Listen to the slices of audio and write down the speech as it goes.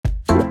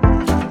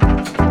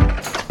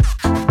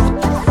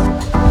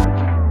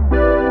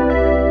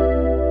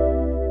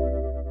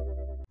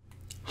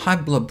High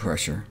blood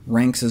pressure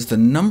ranks as the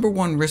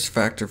 #1 risk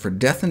factor for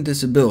death and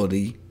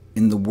disability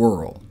in the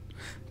world.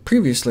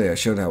 Previously, I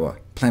showed how a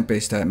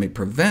plant-based diet may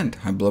prevent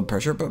high blood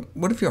pressure, but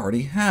what if you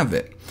already have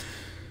it?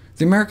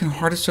 The American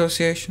Heart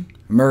Association,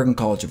 American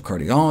College of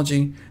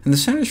Cardiology, and the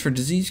Centers for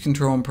Disease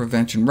Control and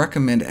Prevention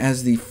recommend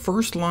as the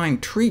first-line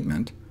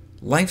treatment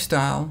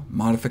lifestyle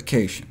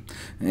modification.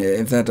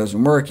 If that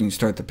doesn't work, you can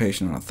start the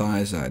patient on a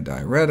thiazide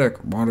diuretic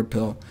or water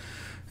pill,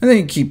 and then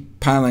you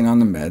keep piling on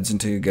the meds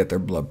until you get their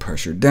blood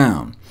pressure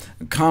down.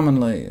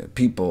 Commonly,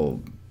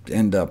 people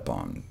end up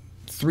on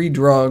 3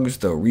 drugs,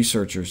 though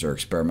researchers are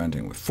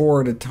experimenting with 4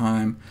 at a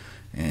time,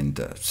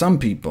 and some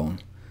people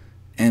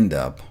end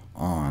up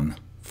on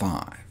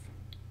 5.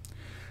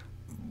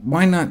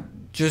 Why not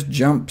just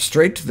jump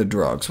straight to the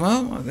drugs?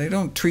 Well, they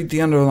don't treat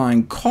the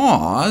underlying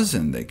cause,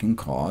 and they can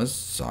cause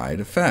side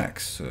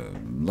effects.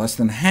 Less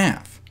than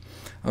half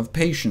of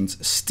patients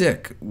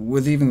stick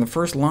with even the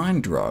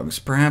first-line drugs,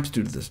 perhaps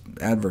due to the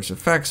adverse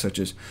effects such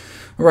as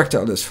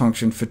erectile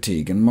dysfunction,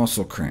 fatigue, and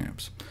muscle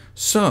cramps.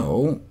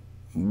 So,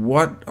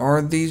 what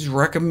are these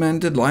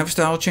recommended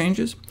lifestyle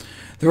changes?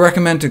 They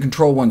recommend to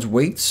control one's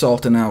weight,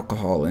 salt, and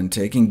alcohol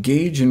intake,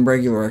 engage in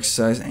regular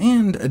exercise,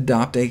 and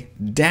adopt a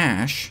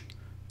DASH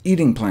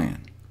eating plan.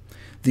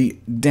 The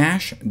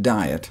DASH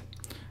diet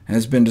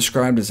has been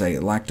described as a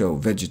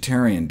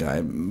lacto-vegetarian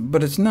diet,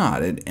 but it's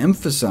not. It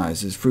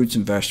emphasizes fruits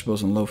and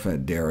vegetables and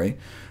low-fat dairy,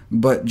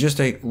 but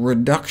just a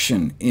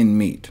reduction in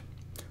meat.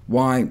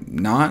 Why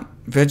not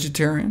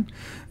vegetarian?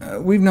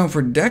 We've known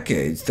for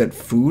decades that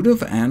food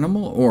of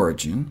animal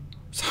origin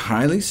is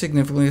highly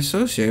significantly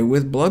associated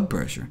with blood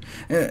pressure.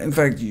 In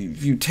fact,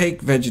 if you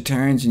take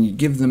vegetarians and you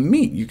give them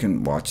meat, you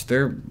can watch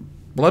their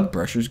blood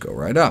pressures go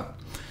right up.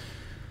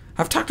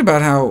 I've talked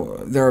about how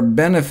there are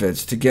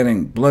benefits to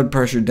getting blood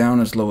pressure down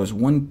as low as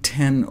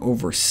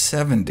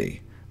 110/70,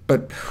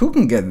 but who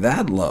can get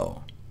that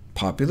low?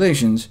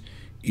 Populations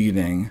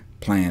eating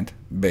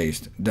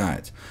plant-based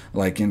diets,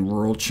 like in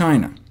rural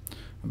China,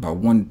 about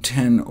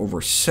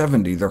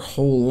 110/70 their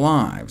whole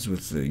lives,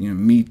 with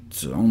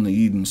meats only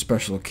eaten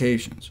special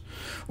occasions,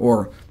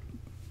 or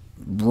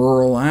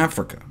rural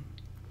Africa,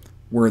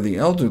 where the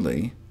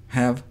elderly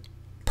have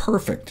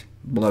perfect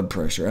blood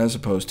pressure as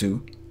opposed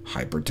to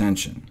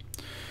hypertension.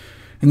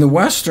 In the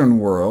Western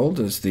world,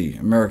 as the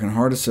American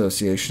Heart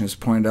Association has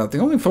pointed out, the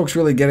only folks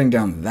really getting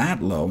down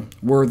that low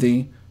were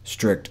the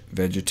strict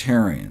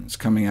vegetarians,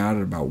 coming out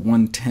at about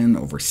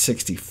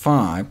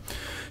 110/65.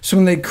 So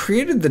when they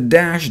created the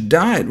DASH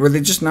diet, were they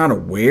just not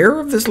aware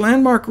of this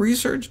landmark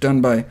research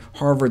done by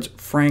Harvard's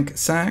Frank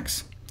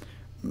Sachs?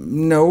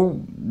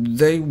 No,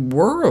 they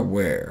were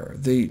aware.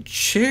 The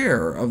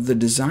chair of the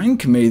design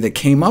committee that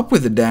came up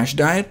with the DASH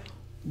diet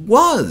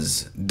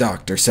was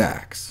Dr.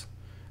 Sachs.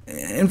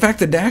 In fact,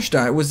 the DASH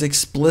diet was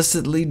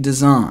explicitly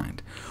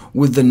designed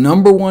with the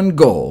 #1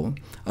 goal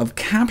of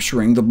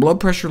capturing the blood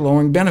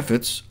pressure-lowering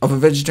benefits of a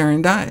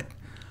vegetarian diet,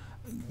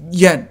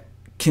 yet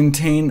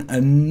contain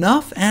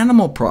enough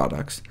animal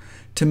products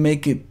to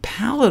make it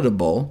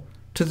palatable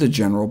to the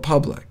general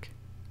public.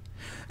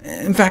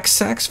 In fact,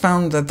 Sachs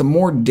found that the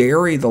more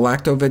dairy the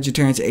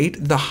lacto-vegetarians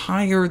ate, the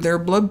higher their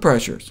blood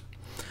pressures.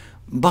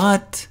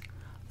 But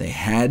they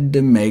had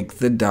to make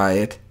the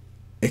diet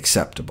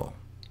acceptable.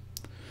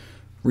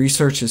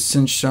 Research has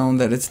since shown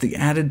that it's the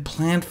added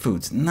plant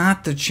foods,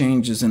 not the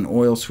changes in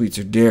oil, sweets,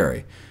 or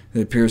dairy,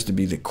 that appears to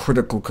be the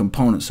critical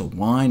component, so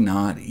why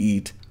not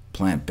eat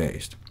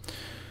plant-based?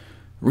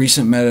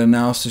 Recent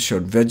meta-analysis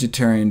showed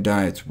vegetarian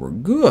diets were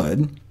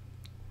good,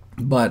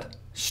 but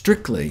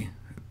strictly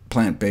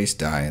plant-based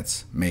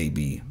diets may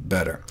be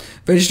better.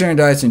 Vegetarian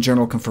diets in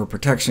general confer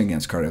protection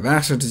against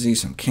cardiovascular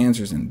disease, some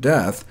cancers, and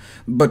death,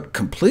 but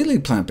completely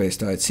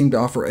plant-based diets seem to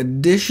offer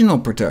additional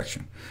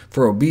protection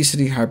for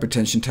obesity,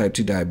 hypertension, type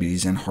 2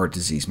 diabetes, and heart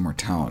disease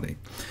mortality.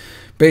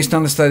 Based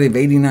on a study of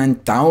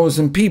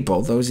 89,000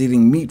 people, those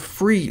eating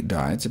meat-free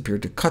diets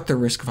appeared to cut their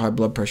risk of high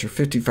blood pressure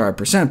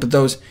 55%, but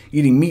those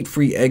eating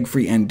meat-free,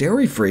 egg-free, and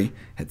dairy-free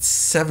had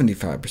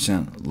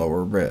 75%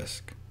 lower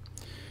risk.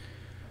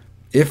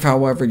 If,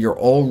 however, you're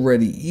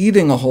already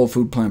eating a whole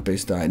food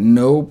plant-based diet,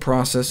 no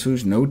processed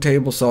foods, no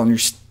table salt, and you're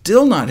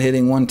still not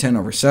hitting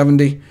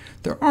 110/70,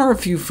 there are a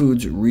few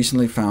foods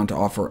recently found to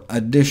offer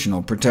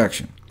additional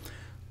protection.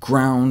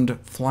 Ground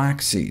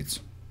flax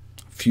seeds,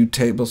 a few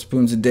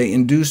tablespoons a day,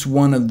 induce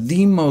one of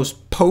the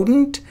most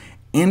potent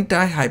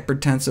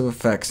antihypertensive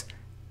effects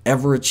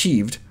ever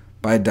achieved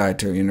by a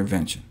dietary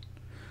intervention,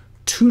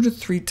 2 to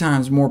 3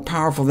 times more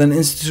powerful than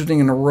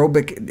instituting an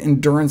aerobic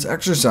endurance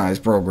exercise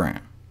program.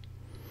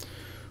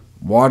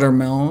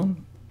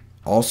 Watermelon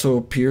also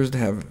appears to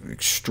have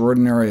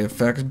extraordinary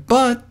effects,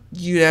 but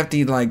you'd have to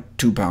eat like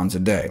 2 pounds a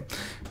day.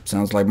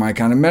 Sounds like my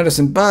kind of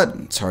medicine, but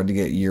it's hard to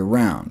get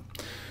year-round.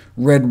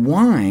 Red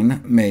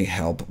wine may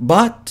help,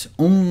 but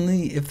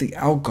only if the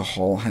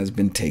alcohol has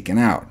been taken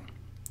out.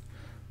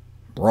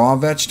 Raw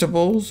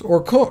vegetables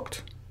or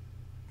cooked?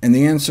 And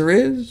the answer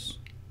is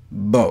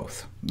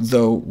both,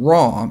 though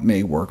raw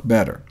may work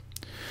better.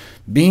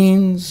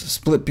 Beans,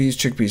 split peas,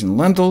 chickpeas, and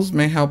lentils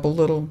may help a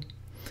little.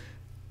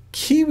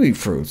 Kiwi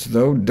fruits,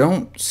 though,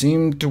 don't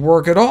seem to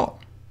work at all,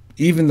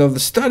 even though the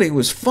study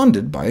was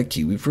funded by a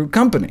kiwi fruit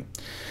company.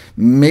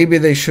 Maybe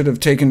they should have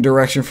taken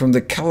direction from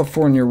the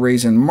California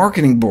Raisin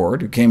Marketing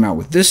Board, who came out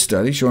with this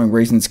study showing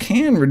raisins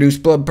can reduce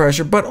blood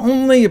pressure, but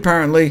only,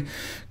 apparently,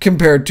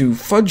 compared to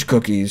fudge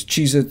cookies,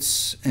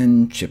 Cheez-Its,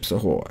 and Chips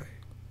Ahoy.